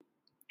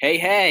Hey,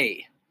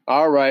 hey.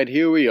 All right,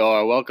 here we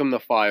are. Welcome to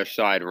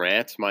Fireside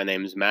Rants. My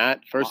name's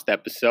Matt. First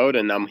episode,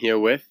 and I'm here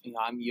with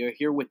You're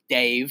here with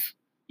Dave.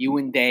 You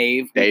and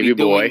Dave will Davey be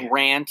doing boy.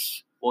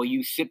 rants while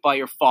you sit by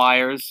your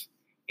fires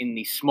in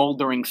the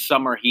smoldering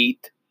summer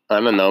heat. I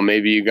don't know.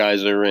 Maybe you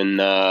guys are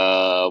in.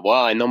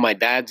 I know my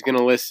dad's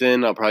gonna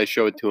listen. I'll probably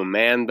show it to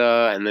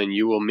Amanda, and then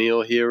you will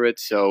meal hear it.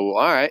 So,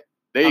 all right,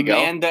 there you go.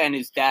 Amanda and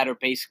his dad are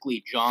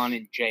basically John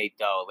and Jay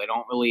Doe. They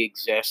don't really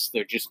exist.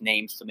 They're just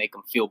names to make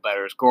him feel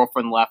better. His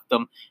girlfriend left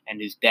him, and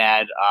his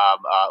dad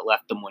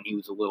left him when he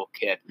was a little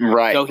kid.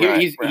 Right. So here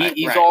he's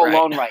all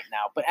alone right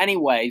now. But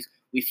anyways,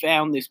 we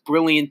found this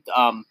brilliant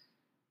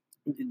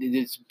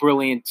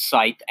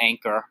site,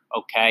 Anchor,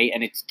 okay,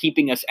 and it's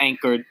keeping us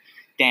anchored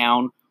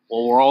down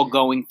while we're all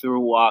going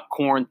through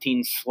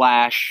quarantine /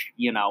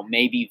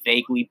 maybe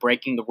vaguely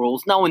breaking the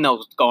rules. No one knows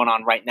what's going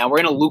on right now.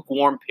 We're in a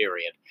lukewarm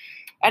period.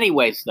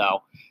 Anyways,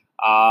 though,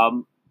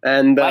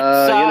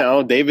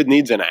 David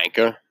needs an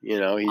anchor.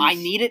 I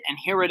need it, and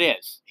here it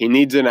is. He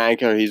needs an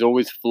anchor. He's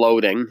always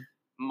floating.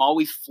 I'm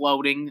always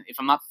floating. If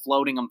I'm not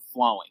floating, I'm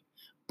flowing.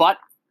 But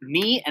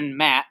me and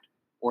Matt,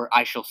 or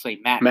I shall say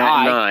Matt and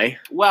I.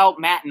 Well,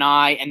 Matt and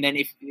I, and then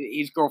if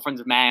his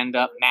girlfriend's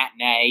Amanda, Matt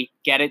and A,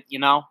 get it?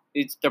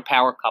 It's their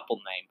power couple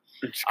name.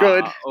 It's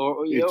good.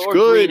 It's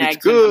good. Green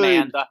Eggs and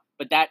Amanda.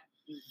 But that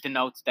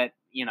denotes that,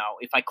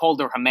 if I called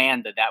her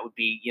Amanda, that would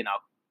be,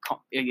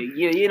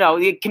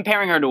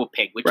 comparing her to a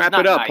pig. Which Wrap is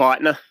not it up, nice.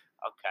 partner.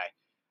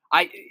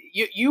 Okay.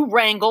 You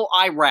wrangle,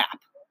 I rap.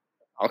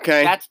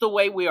 Okay. That's the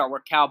way we are.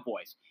 We're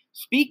cowboys.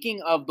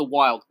 Speaking of the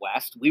Wild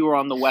West, we were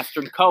on the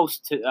Western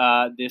Coast.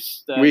 We're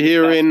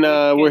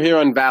here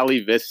on Valley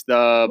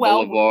Vista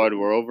Boulevard.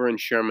 We're over in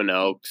Sherman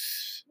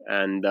Oaks,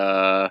 and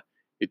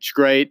it's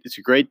great. It's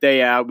a great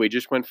day out. We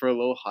just went for a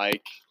little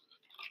hike.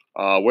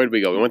 Where did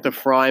we go? We went to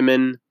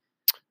Fryman.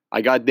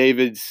 I got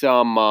David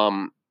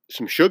some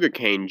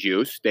sugarcane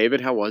juice.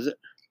 David, how was it?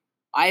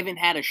 I haven't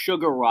had a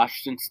sugar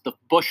rush since the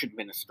Bush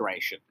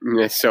administration.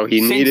 Yeah, so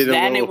he needed a little. Since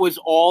then, it was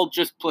all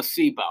just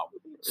placebo.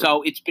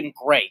 So it's been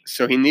great.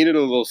 So he needed a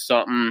little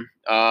something.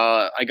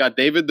 I got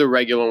David the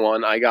regular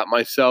one. I got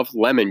myself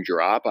lemon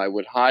drop. I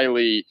would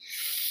highly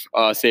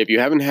say if you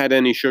haven't had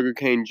any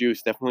sugarcane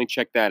juice, definitely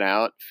check that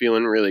out.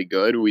 Feeling really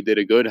good. We did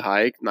a good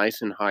hike,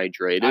 nice and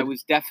hydrated. I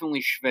was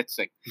definitely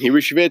schwitzing. He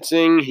was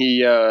schwitzing.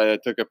 He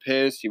took a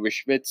piss. He was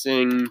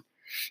schwitzing.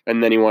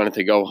 And then he wanted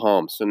to go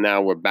home. So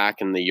now we're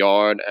back in the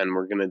yard, and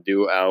we're going to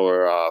do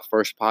our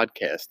first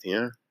podcast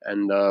here.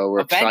 And we're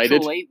excited.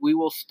 Eventually, we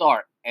will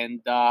start. And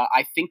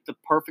I think the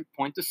perfect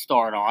point to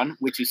start on,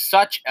 which is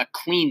such a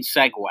clean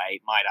segue,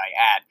 might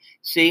I add.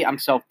 See, I'm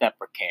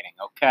self-deprecating,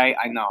 okay?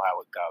 I know how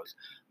it goes.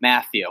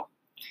 Matthew,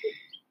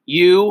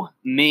 you,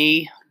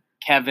 me,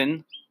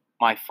 Kevin,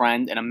 my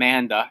friend, and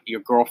Amanda,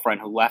 your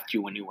girlfriend who left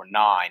you when you were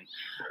 9,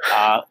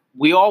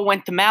 we all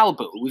went to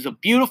Malibu. It was a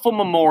beautiful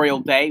Memorial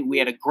Day. We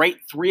had a great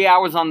 3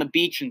 hours on the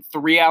beach and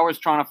 3 hours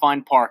trying to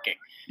find parking.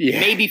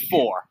 Yeah. Maybe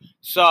 4.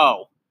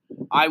 So,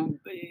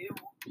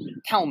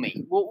 tell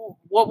me,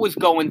 what was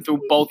going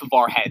through both of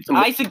our heads?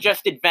 I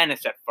suggested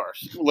Venice at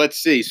first. Let's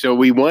see. So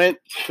we went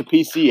to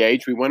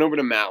PCH. We went over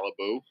to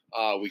Malibu.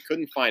 We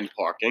couldn't find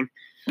parking.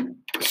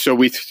 So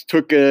we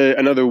took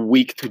another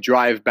week to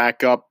drive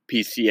back up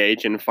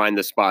PCH and find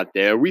a spot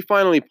there. We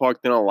finally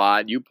parked in a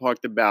lot. You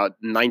parked about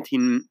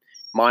 19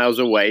 miles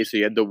away, so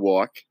you had to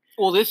walk.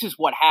 Well, this is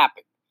what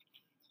happened.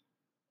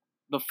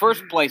 The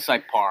first place I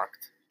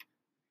parked,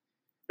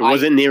 it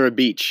wasn't near a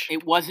beach.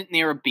 It wasn't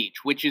near a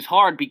beach, which is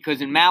hard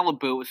because in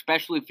Malibu,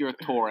 especially if you're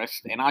a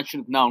tourist, and I should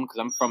have known because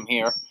I'm from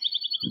here,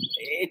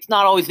 it's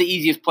not always the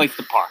easiest place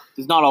to park.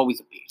 There's not always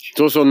a beach.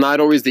 It's also not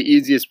always the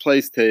easiest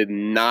place to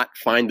not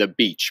find a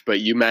beach,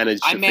 but you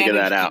managed to figure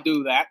that out. I managed to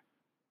do that.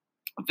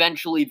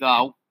 Eventually,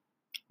 though,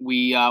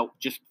 we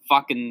just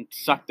fucking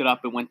sucked it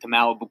up and went to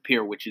Malibu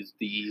Pier, which is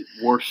the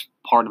worst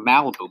part of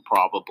Malibu,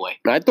 probably.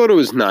 I thought it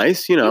was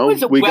nice, we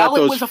got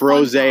those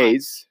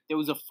frosés. There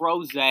was a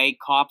frosé.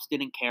 Cops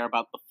didn't care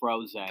about the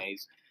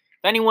frosés.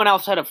 If anyone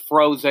else had a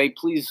frosé,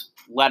 please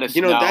let us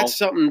know. That's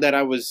something that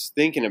I was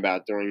thinking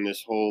about during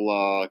this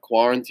whole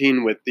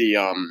quarantine with the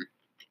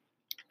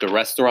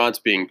restaurants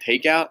being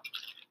takeout.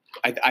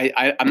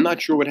 I'm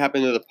not sure what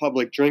happened to the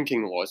public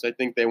drinking laws. I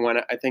think they went.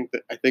 I think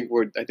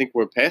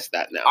we're past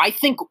that now. I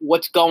think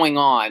what's going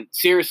on,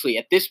 seriously,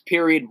 at this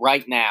period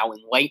right now in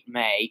late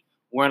May,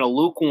 we're in a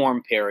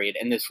lukewarm period,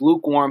 and this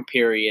lukewarm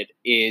period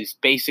is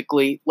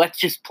basically let's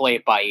just play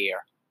it by ear.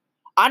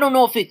 I don't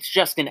know if it's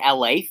just an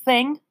LA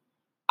thing.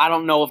 I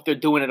don't know if they're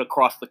doing it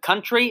across the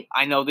country.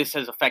 I know this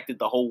has affected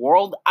the whole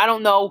world. I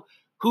don't know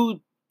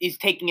who is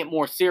taking it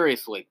more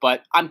seriously,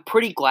 but I'm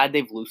pretty glad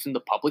they've loosened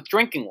the public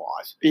drinking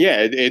laws.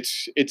 Yeah,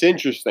 it's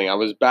interesting. I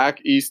was back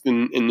east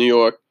in New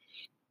York.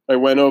 I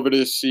went over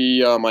to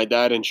see my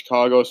dad in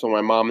Chicago, so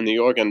my mom in New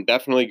York, and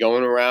definitely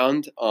going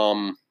around.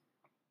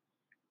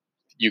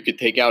 You could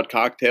take out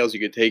cocktails. You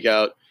could take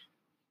out,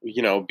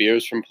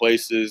 beers from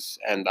places,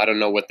 and I don't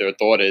know what their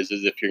thought is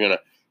if you're going to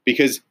 –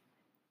 because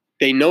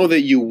they know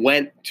that you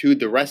went to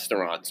the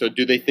restaurant. So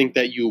do they think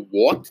that you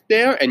walked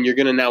there and you're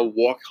going to now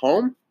walk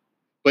home?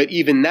 But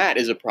even that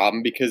is a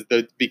problem because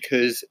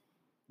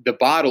the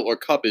bottle or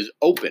cup is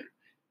open.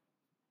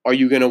 Are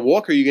you going to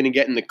walk or are you going to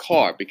get in the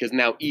car? Because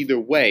now either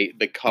way,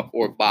 the cup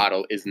or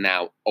bottle is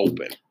now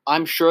open.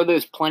 I'm sure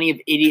there's plenty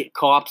of idiot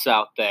cops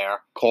out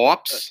there.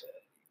 Cops?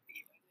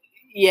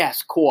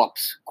 Yes,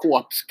 copes,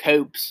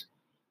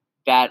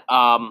 that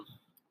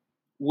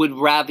would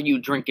rather you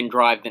drink and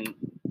drive than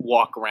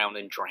walk around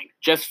and drink,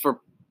 just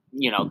for,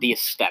 the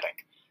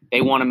aesthetic.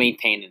 They want to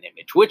maintain an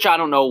image, which I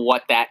don't know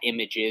what that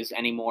image is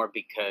anymore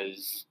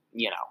because,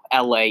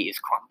 LA is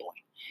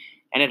crumbling.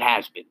 And it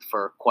has been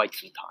for quite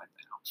some time now.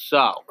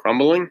 So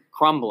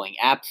Crumbling,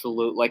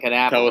 absolute, like an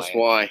avalanche. Tell us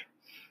why.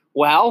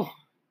 Well,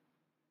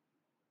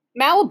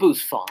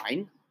 Malibu's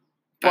fine.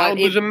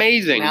 Malibu's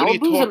amazing. What are you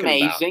talking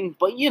amazing, about?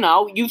 But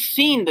you've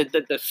seen that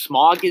the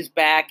smog is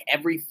back.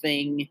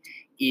 Everything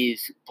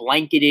is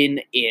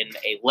blanketed in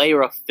a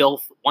layer of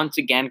filth once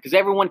again because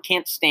everyone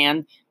can't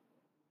stand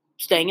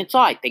staying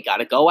inside. They got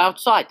to go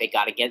outside. They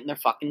got to get in their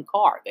fucking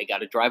car. They got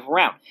to drive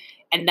around.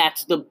 And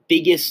that's the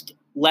biggest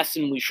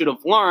lesson we should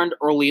have learned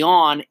early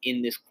on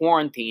in this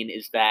quarantine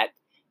is that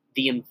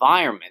the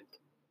environment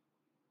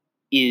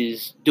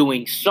is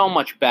doing so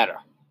much better.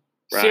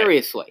 Right.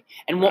 Seriously.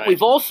 And what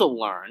we've also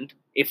learned,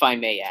 if I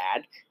may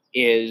add,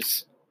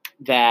 is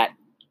that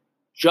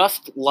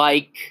just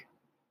like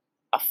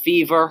a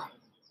fever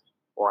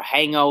or a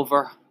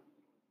hangover,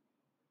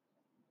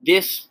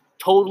 this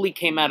totally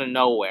came out of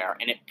nowhere,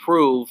 and it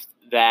proved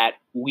that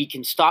we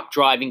can stop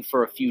driving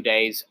for a few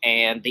days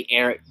and the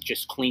air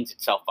just cleans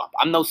itself up.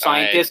 I'm no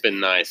scientist. It's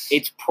been nice.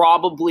 It's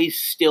probably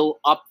still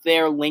up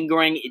there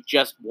lingering. It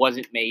just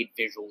wasn't made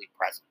visually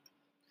present.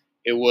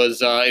 It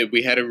was,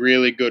 we had a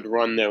really good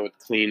run there with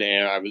clean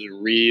air. I was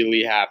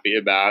really happy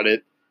about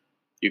it.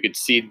 You could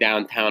see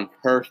downtown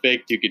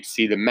perfect. You could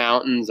see the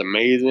mountains,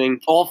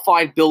 amazing. All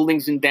 5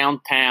 buildings in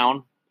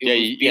downtown. It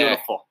was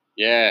beautiful.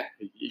 Yeah,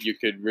 you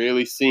could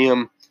really see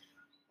them.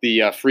 The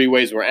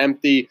freeways were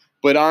empty.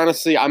 But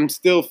honestly, I'm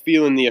still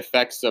feeling the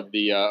effects of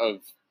the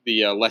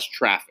less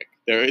traffic.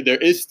 There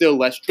is still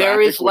less traffic.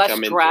 There is less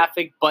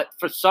traffic, but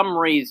for some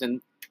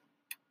reason,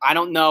 I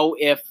don't know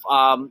if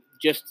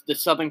just the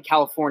Southern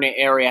California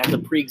area has a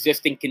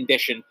pre-existing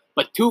condition,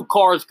 but 2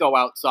 cars go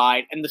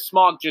outside and the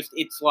smog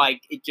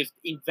it just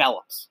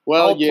envelops the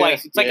whole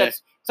place. It's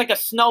like a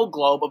snow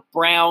globe of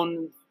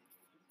brown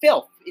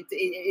filth.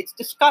 It's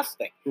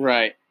disgusting.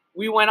 Right.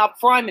 We went up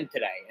Fryman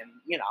today, and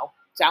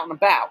it's out and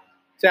about.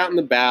 It's out and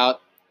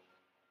about.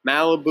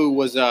 Malibu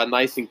was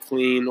nice and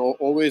clean.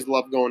 Always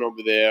loved going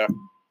over there.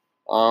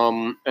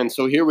 And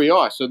so here we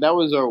are. So that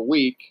was our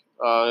week.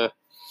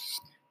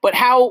 But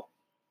how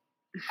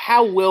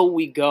will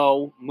we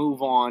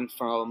move on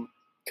from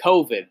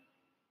COVID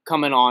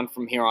coming on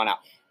from here on out?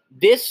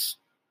 This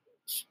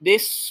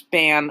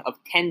span of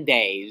 10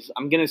 days,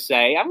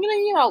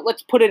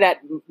 let's put it at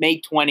May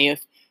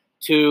 20th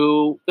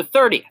to the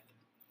 30th.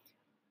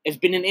 It's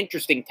been an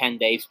interesting 10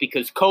 days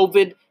because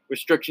COVID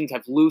restrictions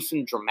have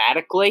loosened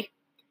dramatically.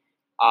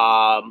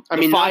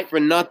 Not for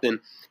nothing.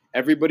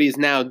 Everybody's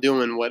now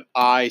doing what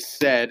I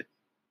said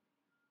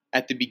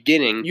at the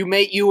beginning.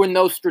 You were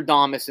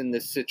Nostradamus in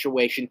this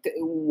situation.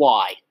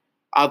 Why?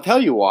 I'll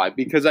tell you why.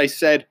 Because I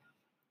said,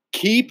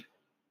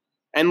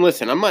 and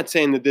listen, I'm not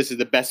saying that this is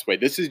the best way.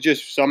 This is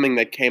just something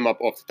that came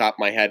up off the top of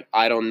my head.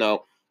 I don't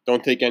know.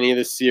 Don't take any of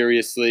this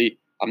seriously.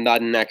 I'm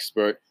not an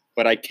expert.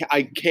 But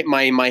in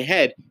my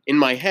head,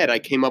 I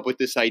came up with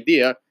this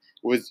idea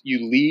was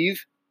you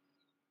leave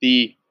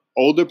the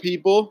older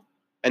people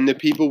and the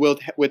people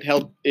with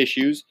health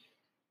issues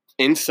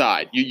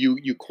inside.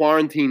 You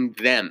quarantine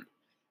them,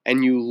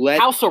 and you let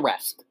house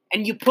arrest.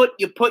 And you put.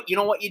 You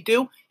know what you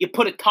do? You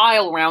put a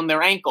tile around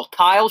their ankle.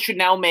 Tile should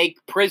now make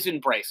prison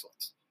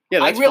bracelets. Yeah,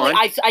 that's fine.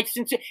 I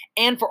sincerely,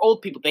 and for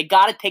old people, they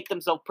got to take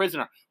themselves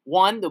prisoner.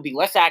 One, there'll be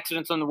less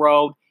accidents on the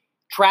road.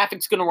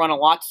 Traffic's going to run a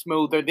lot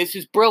smoother. This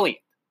is brilliant.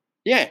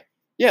 Yeah.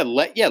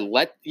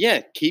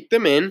 Keep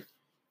them in.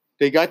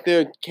 They got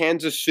their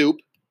cans of soup.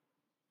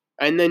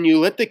 And then you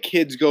let the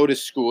kids go to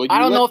school. I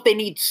don't know if they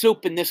need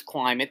soup in this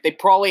climate. They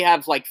probably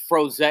have like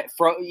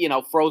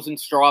frozen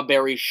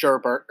strawberry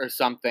sherbet or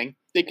something.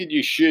 They could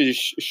use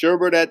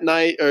sherbet at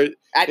night or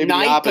at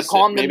night to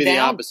calm them down. Maybe the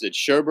opposite.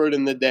 Sherbet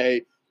in the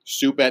day,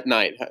 soup at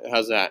night.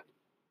 How's that?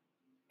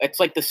 It's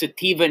like the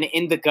sativa and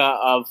indica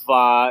of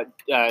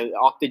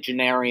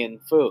octogenarian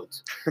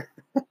foods.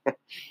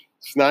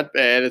 It's not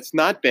bad. It's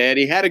not bad.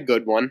 He had a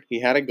good one.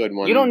 You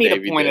don't need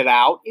to point it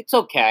out. It's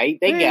okay.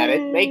 They get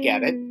it.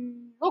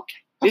 Okay.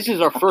 This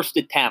is our first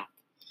attempt.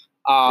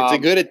 It's a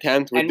good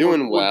attempt. We're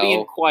doing well. We're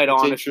being quite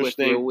honest with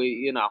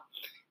you.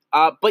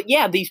 But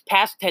yeah, these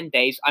past 10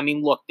 days,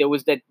 look, there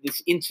was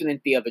this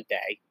incident the other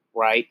day,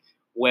 right,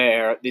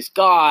 where this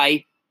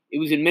guy, it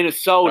was in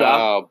Minnesota.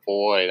 Oh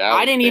boy,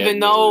 I didn't even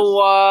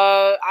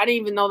know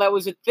that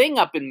was a thing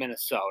up in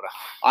Minnesota.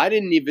 I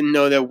didn't even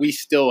know that we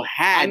still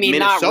had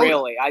Minnesota. Not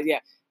really.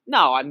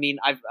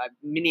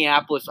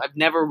 Minneapolis, I've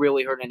never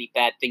really heard any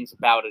bad things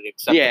about it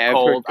except the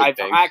cold. I've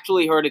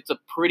actually heard it's a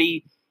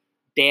pretty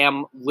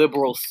damn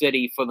liberal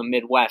city for the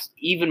Midwest,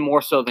 even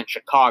more so than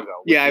Chicago.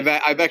 Yeah,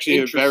 I've actually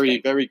heard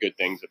very, very good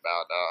things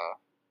about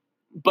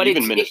but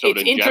even it's, Minnesota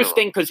it's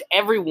interesting because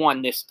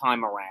everyone this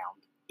time around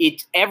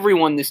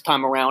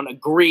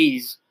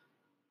agrees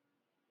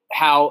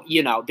how,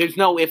 there's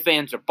no ifs,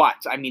 ands, or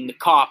buts. I mean, the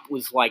cop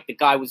was like, the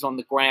guy was on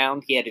the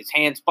ground. He had his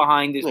hands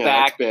behind his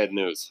back. That's bad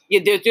news.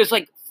 Yeah, there's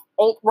like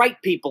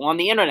alt-right people on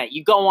the internet.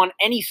 You go on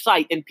any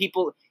site and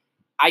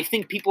I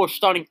think people are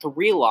starting to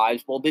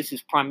realize, well, this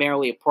is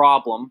primarily a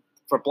problem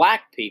for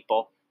black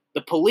people.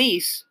 The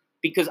police,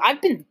 because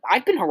I've been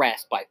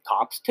harassed by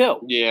cops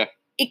too. Yeah.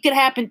 It could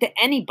happen to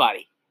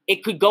anybody.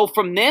 It could go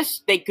from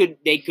this, and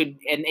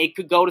it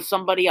could go to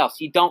somebody else.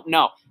 You don't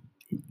know.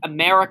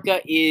 America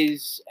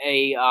is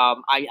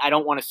I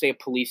don't want to say a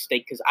police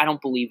state because I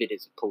don't believe it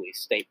is a police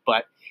state,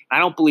 but I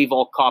don't believe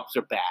all cops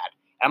are bad.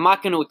 I'm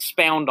not going to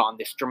expound on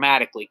this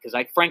dramatically because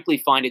I frankly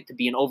find it to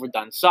be an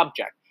overdone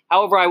subject.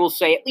 However, I will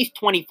say at least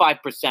 25%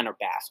 are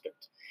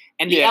bastards.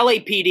 And the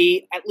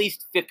LAPD, at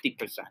least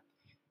 50%.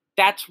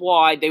 That's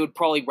why they would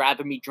probably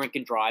rather me drink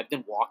and drive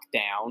than walk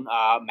down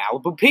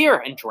Malibu Pier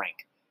and drink.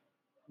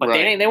 But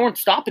they weren't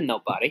stopping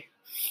nobody.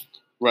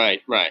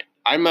 Right.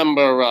 I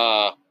remember,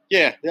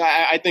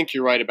 I think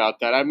you're right about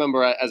that. I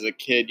remember as a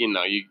kid,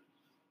 I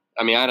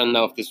don't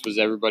know if this was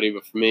everybody,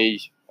 but for me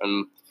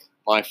and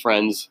my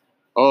friends,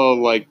 it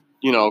was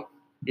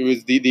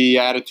the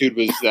attitude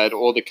was that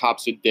all the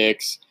cops are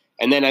dicks.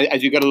 And then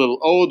as you got a little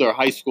older,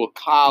 high school,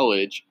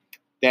 college,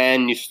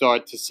 then you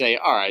start to say,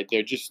 all right,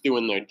 they're just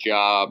doing their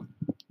job.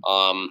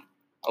 A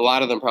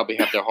lot of them probably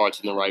have their hearts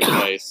in the right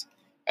place.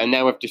 And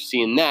now after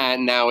seeing that,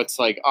 now it's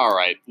like, all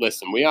right,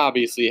 listen, we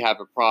obviously have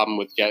a problem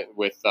with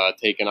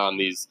taking on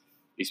these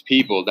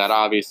people that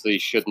obviously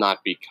should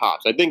not be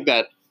cops. I think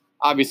that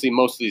obviously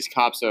most of these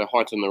cops have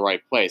hearts in the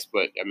right place,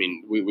 but I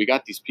mean, we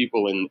got these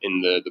people in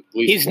the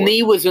police. His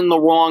knee was in the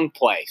wrong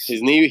place.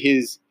 His knee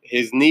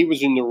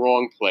was in the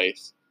wrong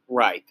place.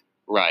 Right.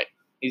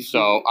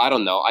 So I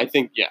don't know. I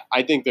think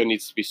there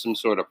needs to be some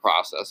sort of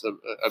process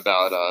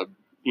about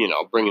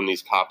bringing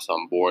these cops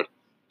on board,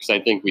 because I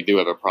think we do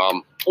have a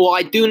problem. Well,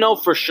 I do know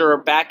for sure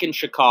back in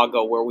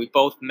Chicago where we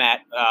both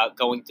met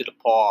going to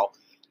DePaul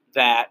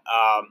that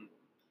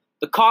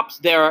the cops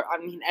there,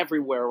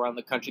 everywhere around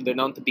the country, they're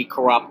known to be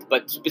corrupt,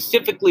 but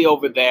specifically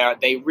over there,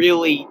 they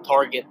really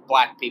target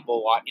black people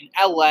a lot. In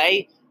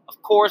LA,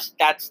 of course,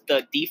 that's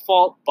the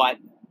default, but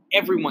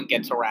everyone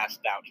gets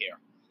harassed out here.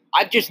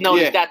 I've just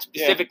noticed that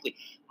specifically.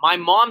 Yeah. My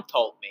mom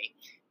told me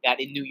that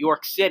in New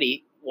York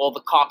City, while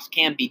the cops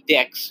can be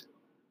dicks,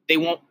 they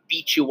won't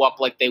beat you up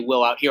like they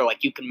will out here.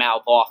 Like you can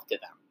mouth off to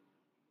them.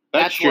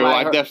 That's true.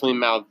 I've definitely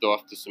mouthed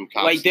off to some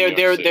cops. Like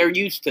they're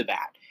used to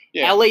that.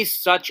 Yeah. LA's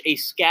such a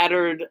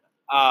scattered.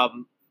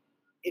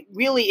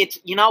 It's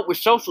we're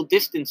social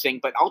distancing,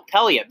 but I'll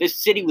tell you, this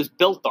city was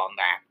built on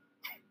that.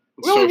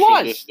 It really social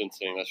was.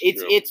 Distancing. That's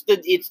true. It's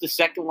the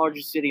second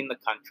largest city in the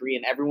country,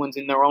 and everyone's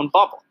in their own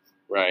bubble.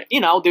 Right.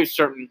 There's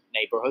certain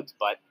neighborhoods,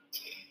 but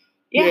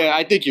yeah,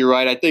 I think you're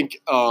right. I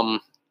think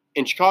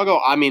in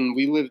Chicago,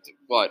 we lived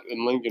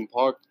in Lincoln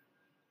Park.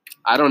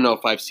 I don't know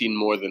if I've seen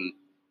more than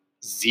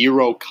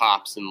 0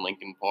 cops in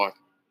Lincoln Park.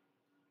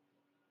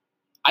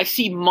 I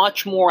see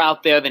much more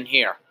out there than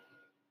here.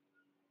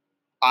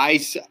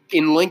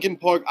 In Lincoln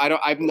Park,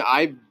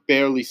 I've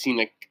barely seen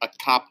a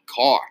cop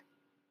car.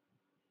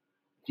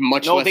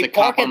 Much less a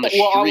cop on the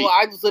street.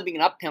 I was living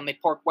in Uptown. They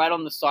park right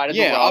on the side of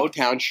the road. Yeah,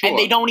 Uptown, sure. And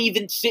they don't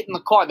even sit in the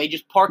car. They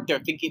just park there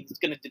thinking it's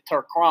going to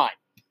deter crime.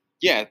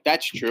 Yeah,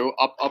 that's true.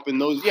 Up in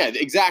those, yeah,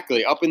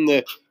 exactly. Up in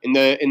the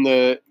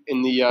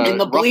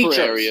bleachers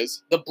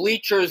areas, the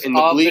bleachers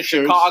of the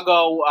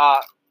Chicago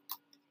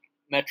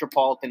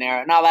metropolitan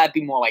area. Now that'd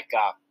be more like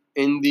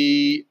in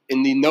the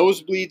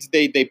nosebleeds.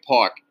 They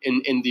park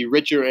in the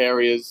richer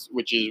areas,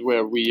 which is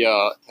where we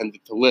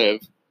tended to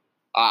live.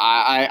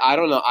 I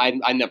don't know.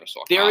 I never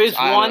saw cops.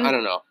 I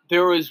don't know.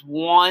 There is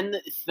one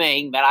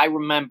thing that I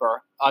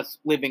remember us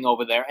living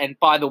over there. And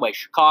by the way,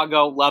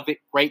 Chicago, love it,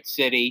 great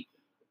city,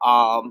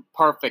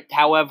 perfect.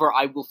 However,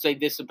 I will say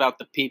this about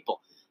the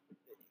people,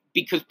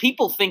 because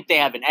people think they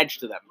have an edge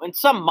to them, and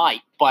some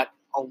might, but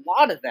a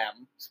lot of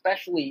them,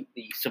 especially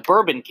the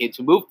suburban kids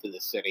who moved to the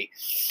city,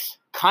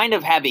 kind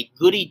of have a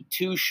goody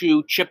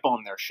two-shoe chip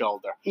on their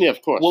shoulder. Yeah,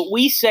 of course. What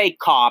we say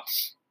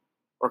cops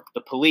or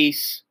the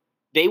police,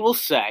 they will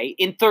say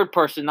in third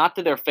person, not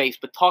to their face,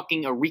 but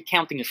talking or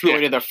recounting a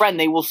story to their friend,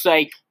 they will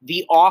say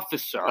the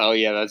officer. Oh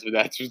yeah, that's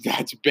bad.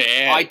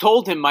 I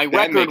told him my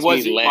record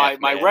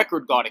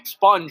record got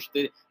expunged.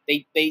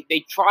 They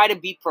try to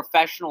be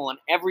professional in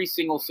every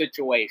single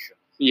situation.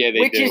 Yeah,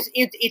 they do.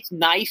 It's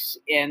nice,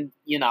 and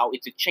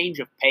it's a change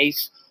of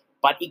pace,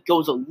 but it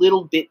goes a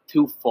little bit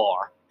too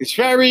far. It's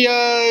very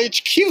it's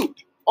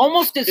cute.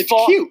 Almost as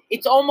far. Cute.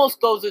 It almost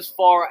goes as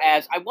far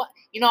as I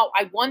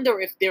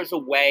wonder if there's a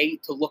way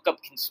to look up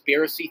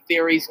conspiracy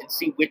theories and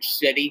see which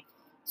city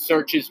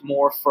searches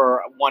more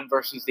for one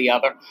versus the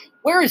other.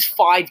 Where is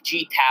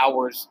 5G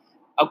towers?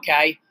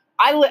 Okay,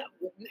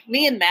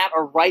 me and Matt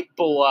are right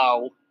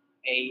below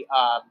a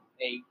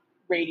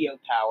radio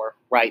tower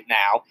right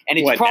now, and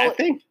it's What, probably that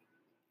thing?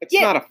 It's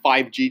Yeah. not a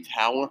 5G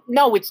tower.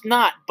 no, it's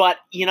not. But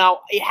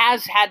it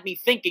has had me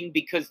thinking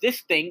because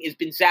this thing has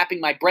been zapping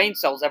my brain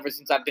cells ever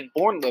since I've been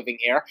born living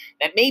here.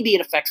 That maybe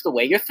it affects the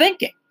way you're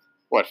thinking.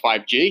 What,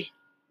 5G?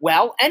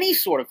 Well, any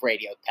sort of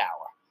radio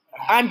tower.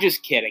 I'm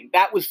just kidding.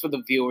 That was for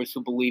the viewers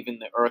who believe in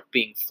the Earth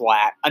being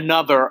flat.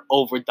 Another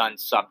overdone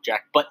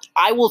subject. But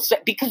I will say,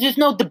 because there's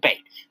no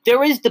debate.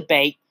 There is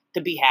debate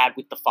to be had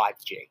with the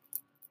 5G.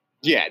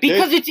 Yeah.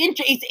 Because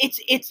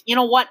it's you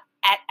know what?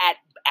 At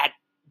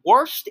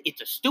worst,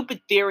 it's a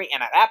stupid theory,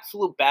 and at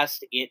absolute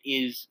best, it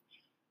is.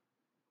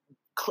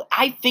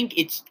 I think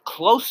it's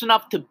close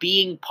enough to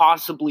being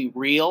possibly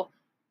real.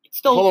 It's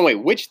still Hold on, wait.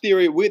 Which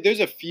theory? There's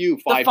a few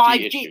 5G, the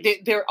 5G. issues.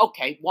 They're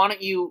okay. Why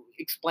don't you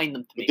explain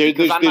them to me?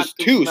 There's I'm not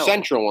too two familiar.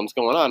 central ones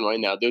going on right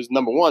now. There's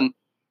number one.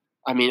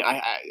 I mean,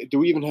 do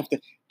we even have to?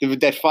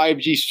 That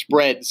 5G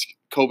spreads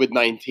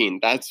COVID-19.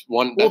 That's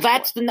one. Well,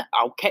 that's the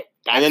okay.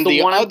 That's then the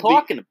the one I'm other-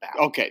 talking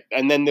about. Okay,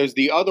 and then there's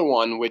the other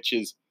one, which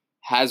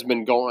has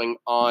been going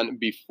on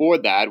before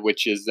that,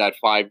 which is that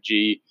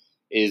 5G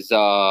is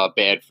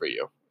bad for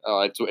you.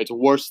 It's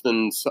worse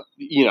than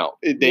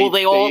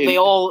They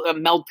all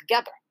meld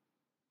together.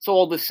 It's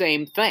all the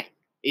same thing.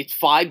 It's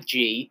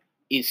 5G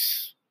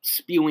is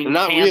spewing.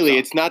 Not cancer. really.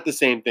 It's not the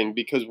same thing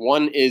because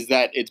one is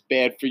that it's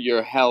bad for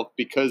your health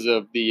because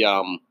of the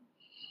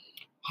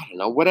I don't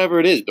know, whatever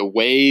it is, the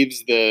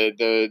waves,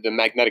 the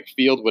magnetic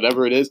field,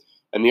 whatever it is,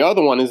 and the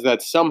other one is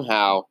that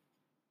somehow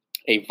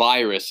a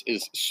virus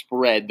is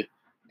spread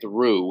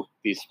through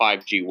these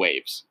 5G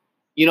waves.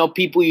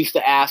 People used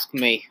to ask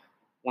me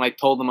when I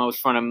told them I was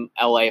from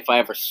LA if I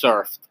ever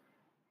surfed,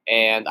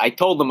 and I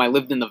told them I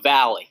lived in the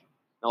valley.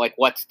 They're like,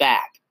 "What's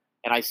that?"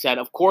 And I said,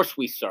 "Of course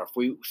we surf.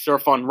 We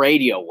surf on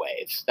radio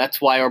waves.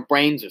 That's why our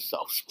brains are so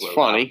screwed It's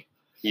funny. up."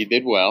 You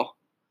did well.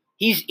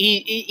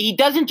 He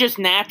doesn't just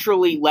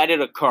naturally let it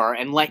occur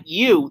and let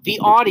you, the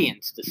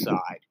audience,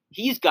 decide.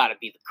 He's got to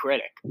be the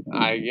critic.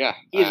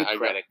 He's a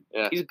critic.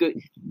 Yeah. He's a good.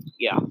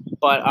 Yeah,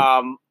 but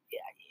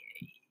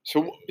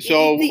So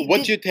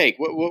what's your take?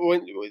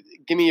 What,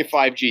 give me your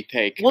 5G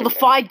take. well, the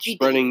 5G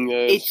spreading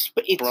it's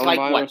like what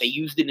coronavirus? they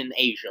used it in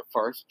Asia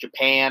first,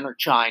 Japan or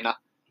China.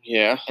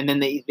 Yeah. And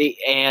then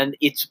and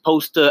it's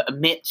supposed to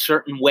emit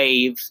certain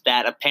waves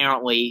that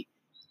apparently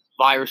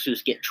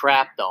viruses get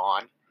trapped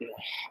on.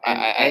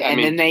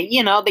 And then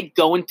they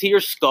go into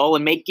your skull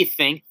and make you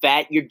think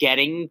that you're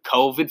getting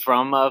COVID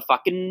from a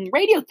fucking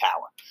radio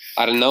tower.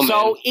 I don't know, man.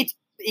 So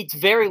it's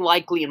very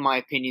likely, in my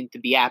opinion, to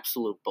be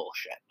absolute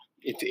bullshit.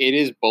 It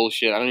is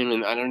bullshit. I don't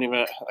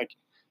even like.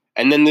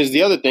 And then there's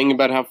the other thing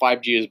about how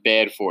 5G is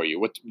bad for you.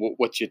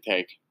 What's your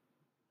take?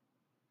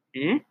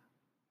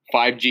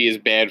 5G is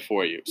bad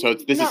for you. So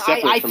this is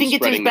separate I from think it's as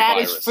spreading the bad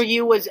virus. as for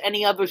you as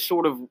any other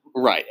sort of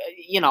Right.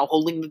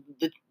 Holding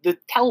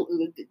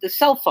the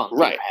cell phone to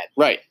your head.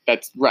 Right.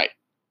 That's right.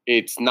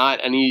 It's not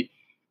any.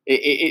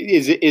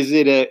 Is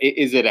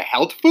it a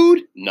health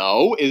food?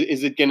 No.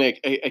 Is it gonna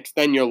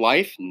extend your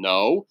life?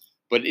 No.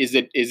 But is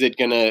it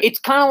gonna? It's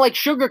kind of like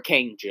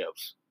sugarcane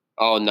juice.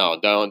 Oh no!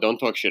 Don't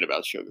talk shit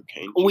about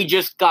sugarcane. We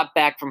just got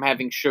back from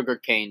having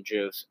sugarcane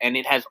juice, and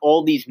it has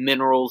all these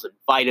minerals and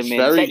vitamins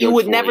very that you good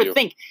would for never you.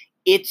 think.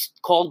 It's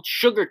called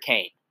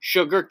sugarcane.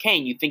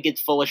 Sugarcane. You think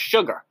it's full of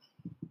sugar.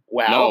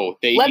 Well, No,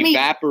 they let me-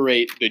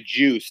 evaporate the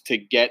juice to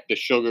get the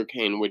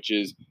sugarcane, which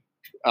is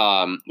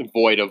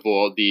void of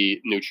all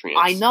the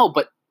nutrients. I know,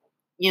 but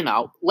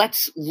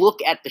let's look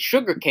at the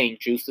sugarcane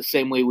juice the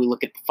same way we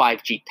look at the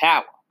 5G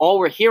tower. All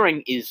we're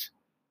hearing is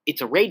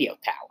it's a radio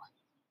tower.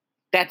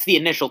 That's the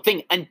initial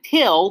thing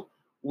until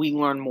we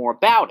learn more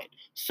about it.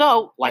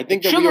 So, I like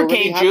think the that we already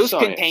sugarcane have juice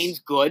science. contains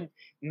good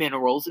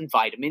minerals and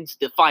vitamins.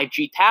 The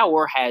 5G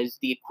tower has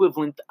the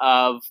equivalent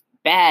of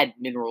bad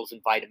minerals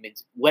and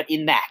vitamins. What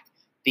in that?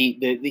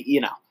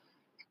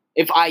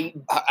 If I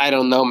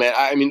don't know, man.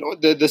 I mean,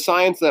 the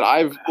science that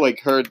I've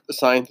heard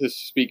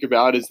scientists speak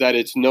about is that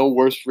it's no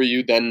worse for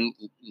you than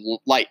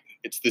light.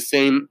 It's the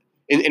same.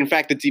 In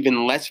fact, it's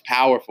even less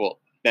powerful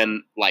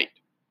than light.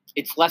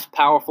 It's less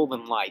powerful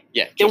than light.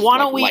 Yeah. Then just why like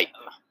don't we? light.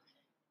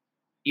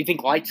 You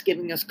think light's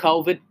giving us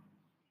COVID?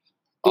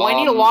 Do I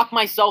need to lock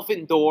myself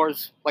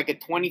indoors like a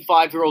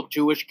 25-year-old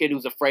Jewish kid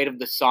who's afraid of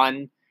the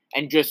sun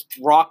and just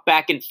rock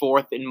back and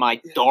forth in my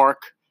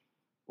dark?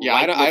 Yeah,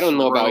 I don't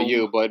know about room?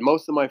 you, but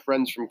most of my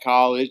friends from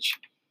college.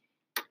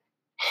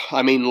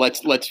 I mean, let's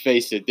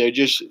face it.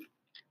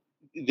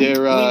 We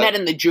met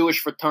in the Jewish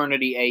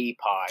fraternity AE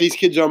Pi. These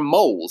kids are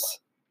moles.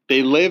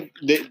 They live.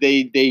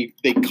 They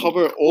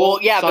cover all.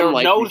 Their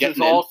sunlight from noses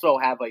getting in. also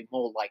have a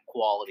mole-like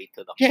quality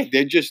to them.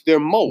 Yeah, they're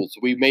moles.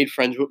 We made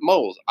friends with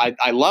moles.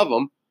 I love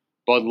them,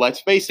 but let's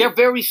face it, They're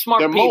very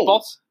smart they're people.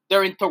 moles.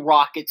 They're into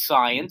rocket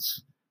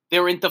science.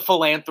 They're into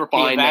philanthropy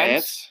events.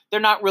 Finance. They're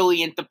not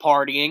really into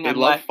partying. They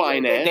love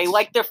finance. They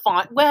like their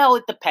Well,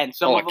 it depends.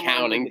 Some of them are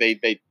accounting.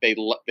 into-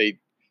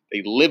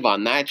 They live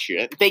on that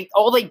shit.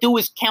 All they do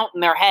is count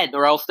in their head,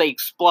 or else they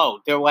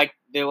explode. They're like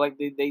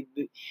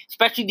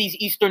especially these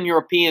Eastern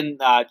European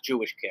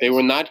Jewish kids. They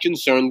were not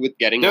concerned with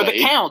getting They're laid.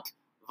 the count.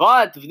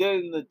 But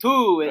then the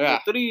 2 and Yeah.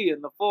 the 3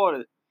 and the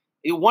 4.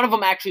 One of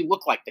them actually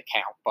looked like the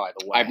Count, by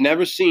the way. I've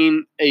never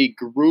seen a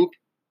group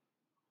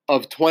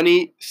of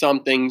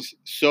 20-somethings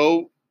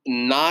so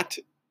not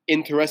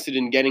interested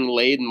in getting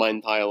laid in my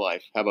entire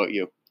life. How about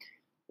you?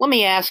 Let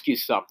me ask you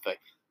something.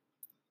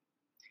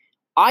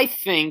 I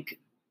think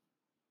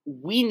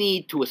we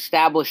need to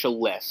establish a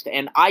list,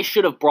 and I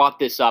should have brought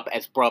this up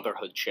as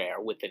Brotherhood Chair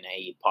with an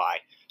AE Pie.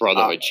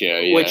 Brotherhood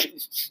Chair, yeah. Which,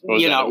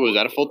 was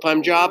that a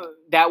full-time job?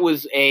 That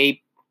was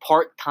a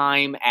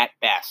part-time at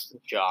best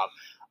job.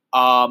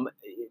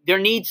 There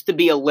needs to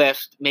be a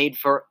list made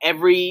for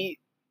every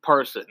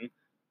person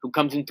who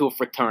comes into a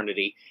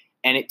fraternity,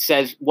 and it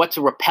says what's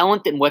a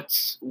repellent and what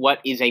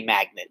is a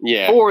magnet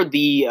for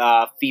the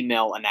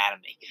female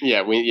anatomy.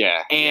 Yeah,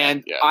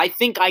 I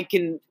think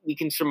we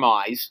can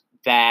surmise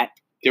that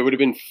there would have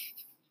been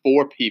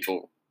 4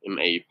 people in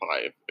AE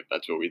Pie if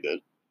that's what we did.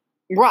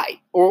 Right,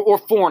 or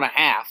 4.5.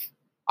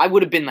 I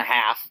would have been the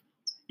half.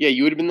 Yeah,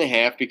 you would have been the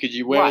half because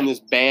you're wearing this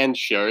band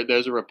shirt.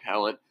 There's a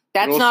repellent.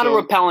 That's not a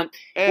repellent.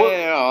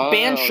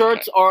 Band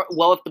shirts are,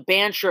 if the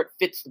band shirt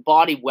fits the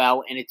body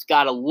well and it's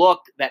got a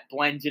look that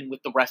blends in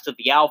with the rest of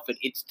the outfit,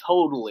 it's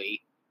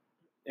totally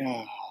a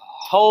magnet.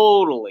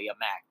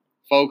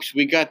 Folks,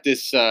 we got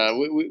this.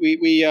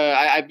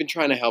 I've been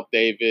trying to help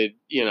David.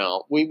 You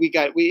know, we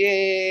have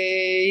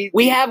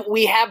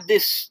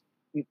this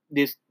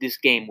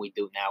game we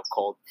do now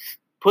called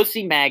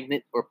Pussy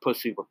Magnet or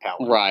Pussy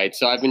Repellent. Right.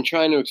 So I've been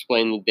trying to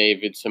explain to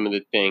David some of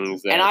the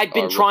things that. And I've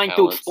been trying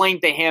to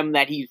explain to him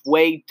that he's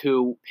way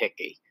too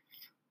picky.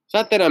 It's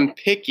not that I'm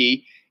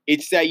picky.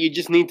 It's that you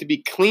just need to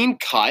be clean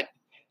cut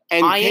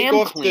and take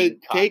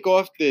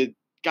off the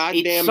goddamn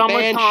it's band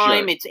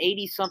summertime. shirt. It's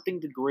 80-something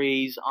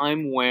degrees.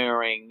 I'm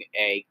wearing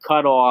a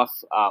cut-off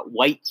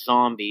white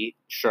zombie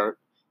shirt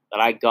that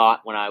I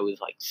got when I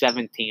was like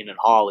 17 in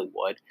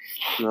Hollywood.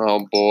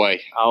 Oh boy.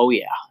 Oh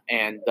yeah,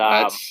 and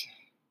that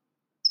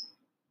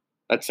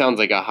sounds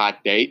like a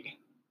hot date.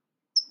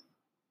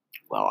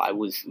 Well, it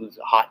was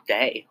a hot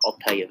day. I'll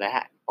tell you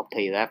that.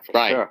 For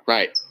sure.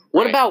 Right.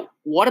 What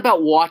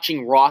about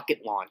watching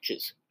rocket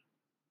launches?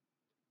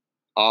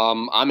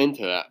 I'm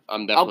into that.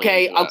 I'm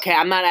definitely into that. Okay.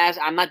 I'm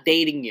not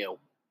dating you.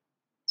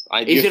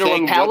 Is it a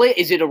repellent?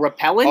 Is it a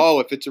repellent? Oh,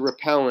 if it's a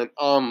repellent,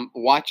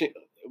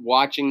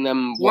 watching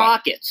them.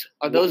 Rockets.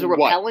 Are those a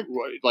repellent?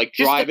 Like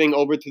driving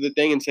over to the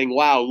thing and saying,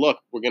 "Wow, look,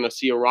 we're gonna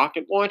see a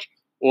rocket launch,"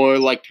 or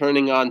like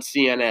turning on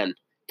CNN.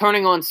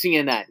 Turning on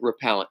CNN.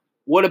 Repellent.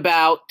 What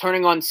about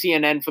turning on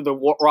CNN for the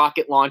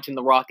rocket launch and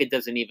the rocket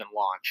doesn't even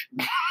launch?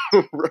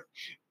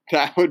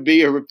 That would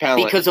be a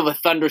repellent. Because of a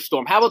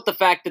thunderstorm. How about the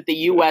fact that the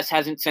U.S.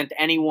 hasn't sent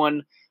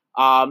anyone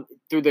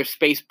through their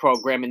space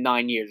program in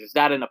 9 years? Is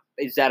that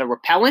a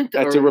repellent?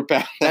 That's a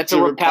repellent. That's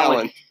a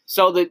repellent.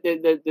 So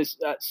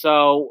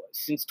so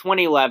since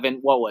 2011,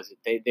 what was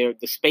it?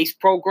 The space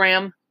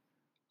program.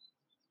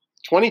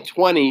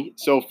 2020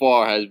 so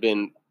far has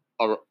been.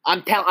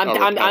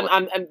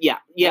 Yeah.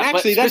 And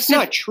actually, that's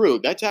not true.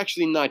 That's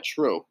actually not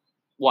true.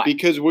 Why?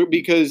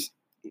 Because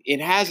it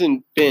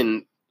hasn't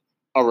been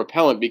a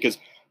repellent because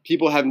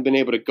people haven't been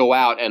able to go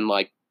out and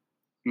like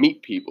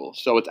meet people.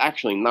 So it's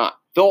actually not.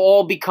 They'll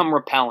all become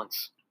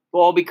repellents.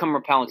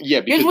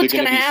 Yeah, because here's what's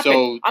going to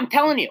happen. I'm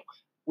telling you,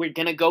 we're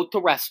gonna go to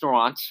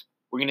restaurants.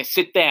 We're gonna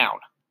sit down.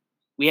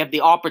 We have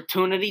the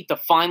opportunity to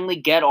finally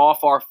get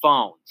off our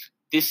phones.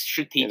 This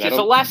should teach us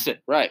a lesson.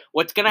 Right.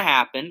 What's going to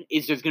happen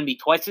is there's going to be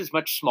twice as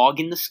much smog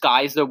in the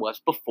sky as there was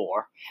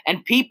before.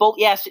 And people,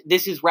 yes,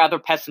 this is rather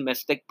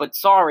pessimistic, but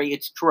sorry,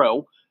 it's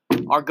true,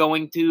 are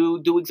going to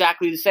do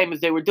exactly the same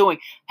as they were doing.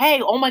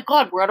 Hey, oh my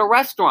God, we're at a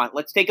restaurant.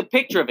 Let's take a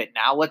picture of it.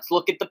 Now let's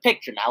look at the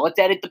picture. Now let's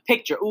edit the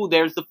picture. Ooh,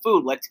 there's the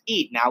food. Let's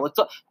eat. Now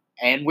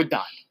and we're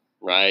done.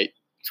 Right.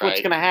 That's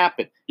what's going to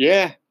happen.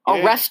 Yeah.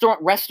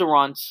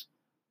 Restaurants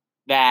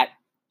that...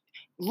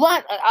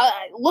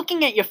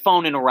 looking at your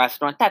phone in a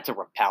restaurant, that's a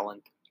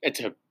repellent. It's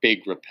a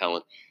big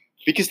repellent.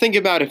 Because think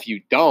about if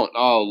you don't.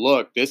 Oh,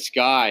 look, this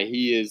guy,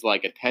 he is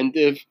like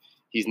attentive.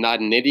 He's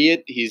not an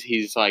idiot.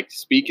 He's like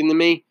speaking to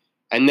me.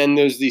 And then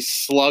there's these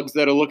slugs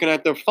that are looking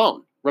at their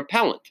phone.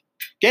 Repellent.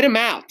 Get him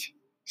out.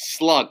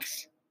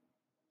 Slugs.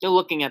 They're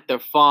looking at their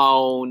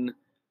phone.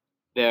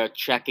 They're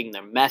checking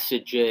their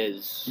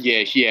messages.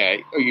 Yeah.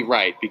 Oh, you're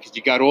right. Because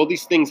you got all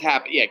these things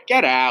happening. Yeah,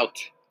 get out.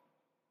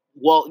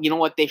 Well, you know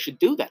what they should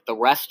do? That the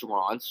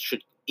restaurants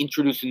should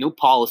introduce a new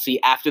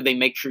policy after they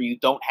make sure you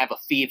don't have a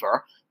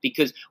fever.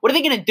 Because what are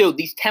they going to do?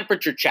 These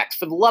temperature checks,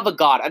 for the love of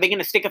God, are they going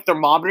to stick a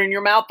thermometer in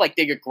your mouth like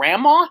they're your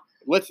grandma?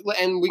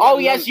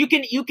 Yes, you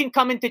can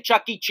come into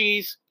Chuck E.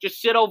 Cheese.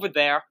 Just sit over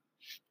there.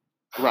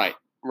 Right.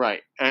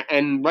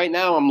 And right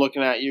now I'm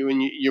looking at you,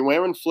 and you're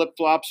wearing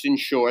flip-flops and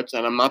shorts,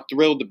 and I'm not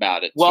thrilled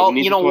about it. Well,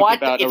 you know what?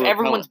 If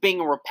everyone's being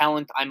a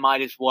repellent, I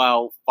might as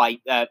well play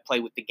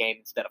with the game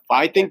instead of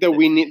fighting. I think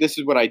that this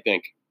is what I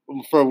think.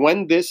 For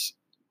when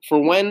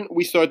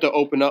we start to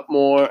open up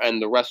more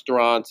and the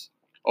restaurants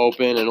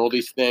open and all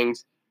these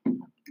things,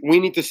 we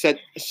need to set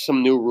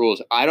some new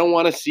rules. I don't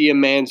want to see a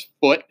man's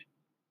foot.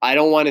 I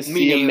don't want to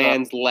see a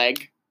man's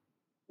leg.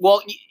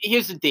 Well,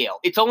 here's the deal.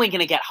 It's only going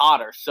to get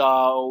hotter,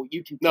 so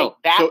you can take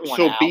that one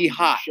so out. be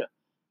hot.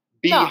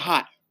 Be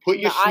hot. Put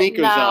your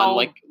sneakers on,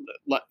 like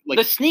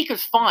the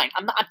sneakers. Fine.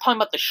 I'm talking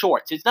about the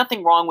shorts. There's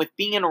nothing wrong with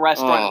being in a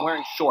restaurant and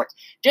wearing shorts.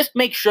 Just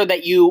make sure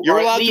that you're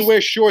allowed to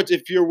wear shorts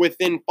if you're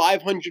within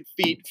 500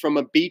 feet from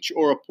a beach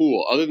or a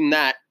pool. Other than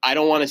that, I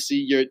don't want to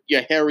see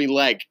your hairy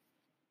leg.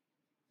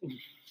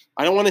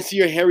 I don't want to see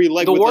your hairy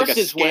leg with like a scab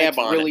on it. The worst is when it's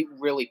really,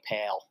 really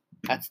pale.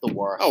 That's the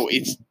worst. Oh,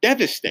 it's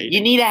devastating.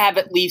 You need to have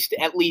at least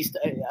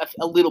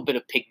a little bit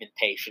of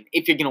pigmentation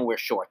if you're going to wear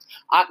shorts.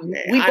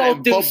 We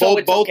both do, so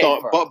it's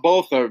okay.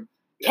 Both are.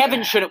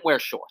 Kevin shouldn't wear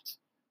shorts.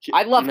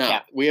 I love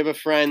Kevin. We have a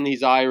friend.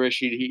 He's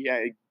Irish.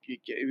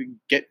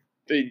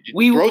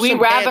 We'd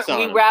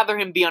rather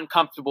him be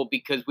uncomfortable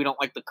because we don't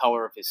like the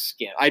color of his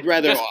skin. I'd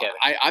rather.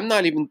 I'm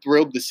not even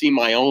thrilled to see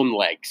my own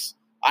legs.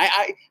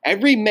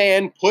 Every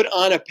man put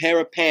on a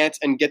pair of pants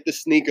and get the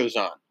sneakers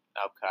on.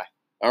 Okay.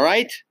 All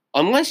right.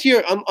 Unless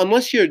you're,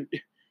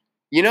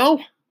 you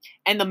know.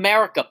 And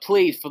America,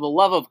 please, for the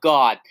love of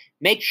God,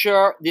 make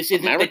sure this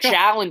isn't the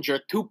Challenger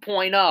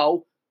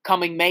 2.0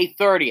 coming May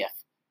 30th.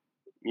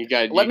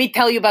 Let me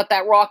tell you about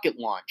that rocket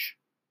launch,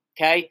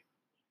 okay?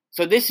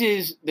 So this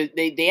is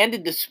they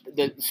ended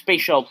the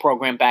space shuttle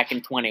program back in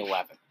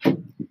 2011.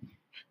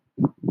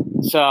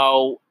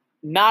 So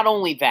not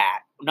only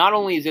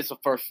is this a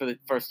first for the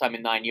first time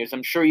in 9 years,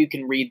 I'm sure you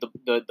can read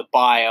the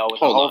bio and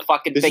the whole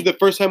fucking thing. This is the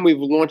first time we've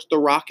launched the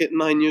rocket in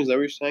 9 years. Is that what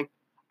you're saying?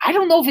 I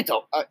don't know if it's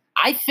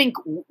I think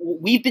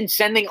we've been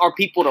sending our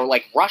people to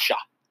like Russia.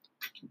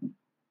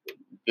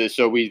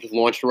 So we've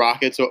launched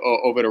rockets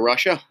over to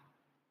Russia.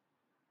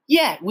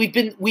 Yeah, we've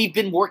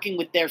been working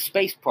with their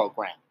space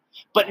program,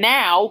 but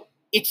now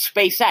it's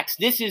SpaceX.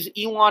 This is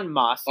Elon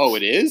Musk. Oh,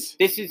 it is?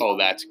 Oh,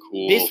 that's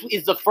cool. This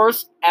is the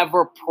first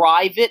ever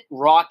private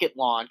rocket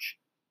launch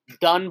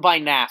done by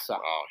NASA.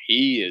 Oh,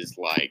 he is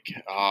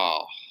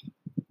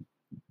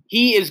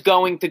He is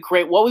going to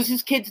create. What was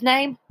his kid's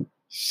name?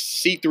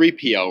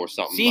 C-3PO or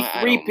something.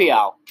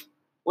 C-3PO.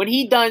 When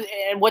he done,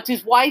 and what's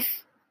his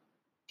wife?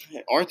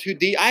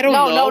 R2D. I don't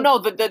know. No.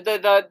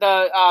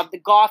 The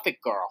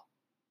Gothic girl.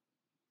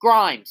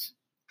 Grimes.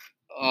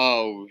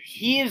 Oh,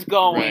 he is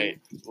going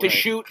to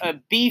shoot a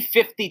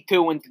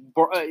B-52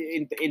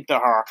 into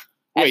her.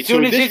 As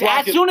soon as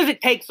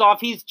it takes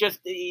off, he's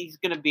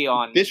going to be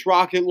on. This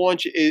rocket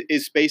launch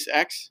is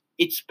SpaceX?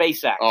 It's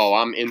SpaceX. Oh,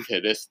 I'm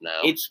into this now.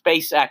 It's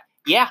SpaceX.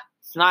 Yeah,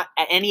 it's not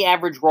any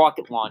average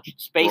rocket launch.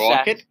 It's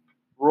SpaceX.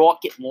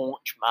 Rocket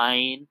launch,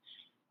 man.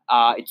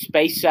 It's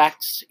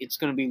SpaceX. It's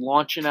going to be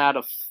launching out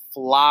of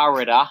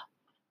Florida,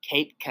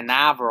 Cape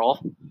Canaveral.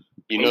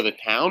 You know the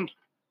town?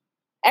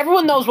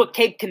 Everyone knows what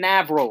Cape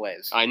Canaveral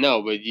is. I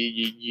know, but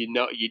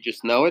you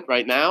just know it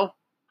right now?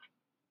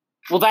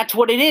 Well, that's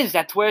what it is.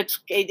 That's where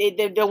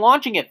they're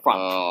launching it from.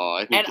 Oh,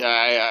 I think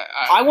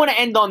I want to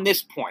end on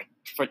this point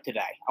for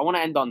today.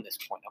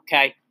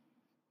 Okay?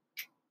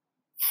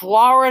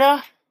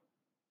 Florida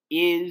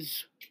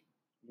is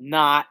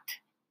not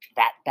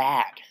that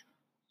bad.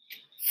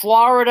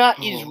 Florida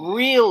is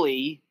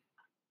really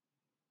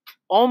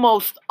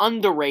almost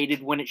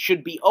underrated when it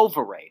should be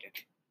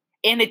overrated.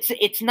 And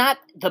it's not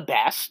the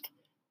best,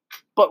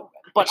 but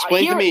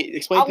explain to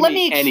me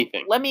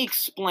anything. Let me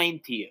explain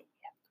to you.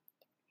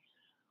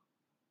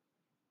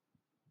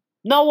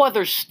 No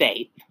other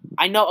state,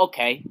 I know,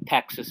 okay,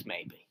 Texas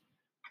maybe,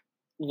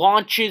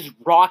 launches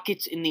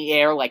rockets in the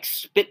air like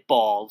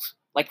spitballs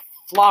like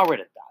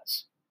Florida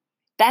does.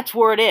 That's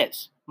where it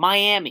is.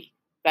 Miami.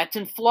 That's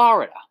in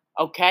Florida,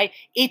 okay?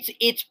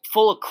 It's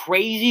full of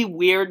crazy,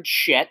 weird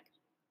shit.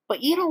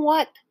 But you know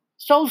what?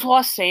 So's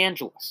Los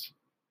Angeles.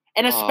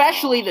 And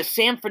especially the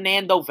San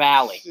Fernando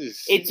Valley.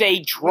 It's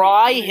a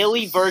dry,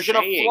 hilly version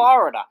of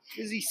Florida.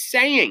 What is he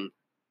saying?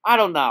 I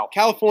don't know.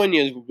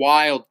 California is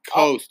wild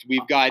coast.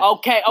 We've got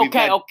okay.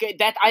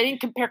 That I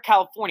didn't compare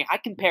California. I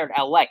compared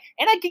LA,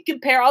 and I can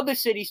compare other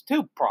cities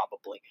too.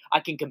 Probably I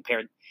can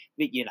compare,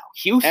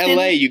 Houston.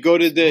 LA. You go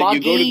to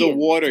the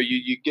water.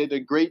 You get a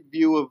great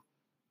view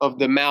of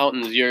the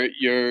mountains.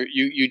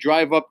 You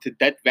drive up to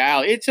Death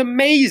Valley. It's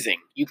amazing.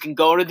 You can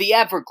go to the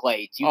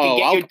Everglades. You can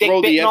get your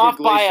dick bitten off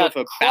by a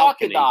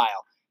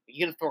crocodile.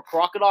 You gonna throw a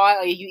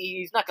crocodile?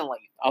 He's not gonna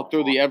let you. I'll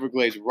throw the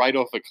Everglades right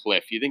off a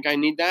cliff. You think I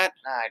need that?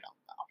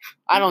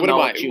 I don't know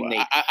what you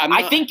need.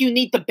 I think you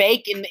need to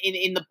bake in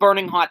the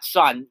burning hot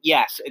sun.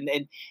 Yes, and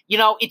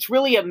it's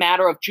really a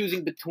matter of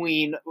choosing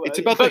between. It's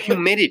about the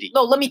humidity.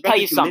 No, let me tell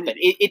you something.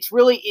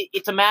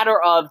 It's a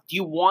matter of, do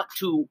you want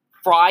to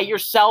fry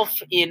yourself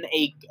in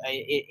a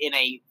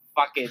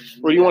fucking,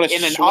 or do you want to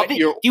in an oven?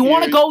 Do you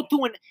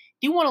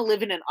want to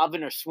live in an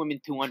oven or swim in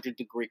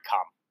 200-degree cum?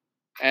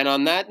 And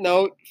on that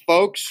note,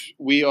 folks,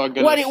 we are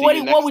going to see you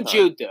next time. What would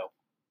you do?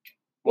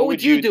 What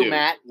would you do,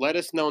 Matt? Let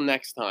us know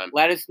next time.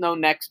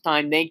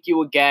 Thank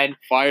you again.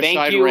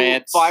 Fireside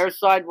Rants.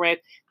 Fireside Rant.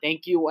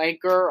 Thank you,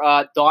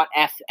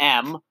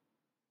 Anchor.fm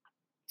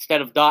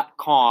instead of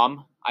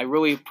 .com. I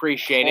really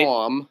appreciate it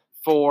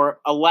for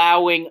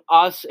allowing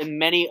us and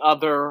many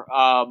other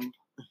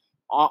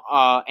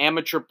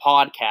amateur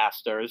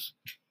podcasters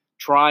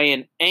try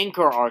and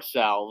anchor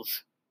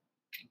ourselves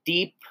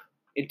deep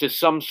into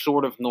some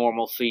sort of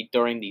normalcy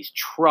during these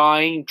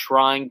trying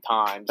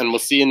times. And we'll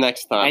see you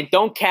next time. And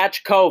don't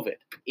catch COVID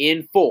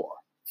in 4,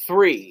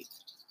 3,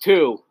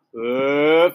 2,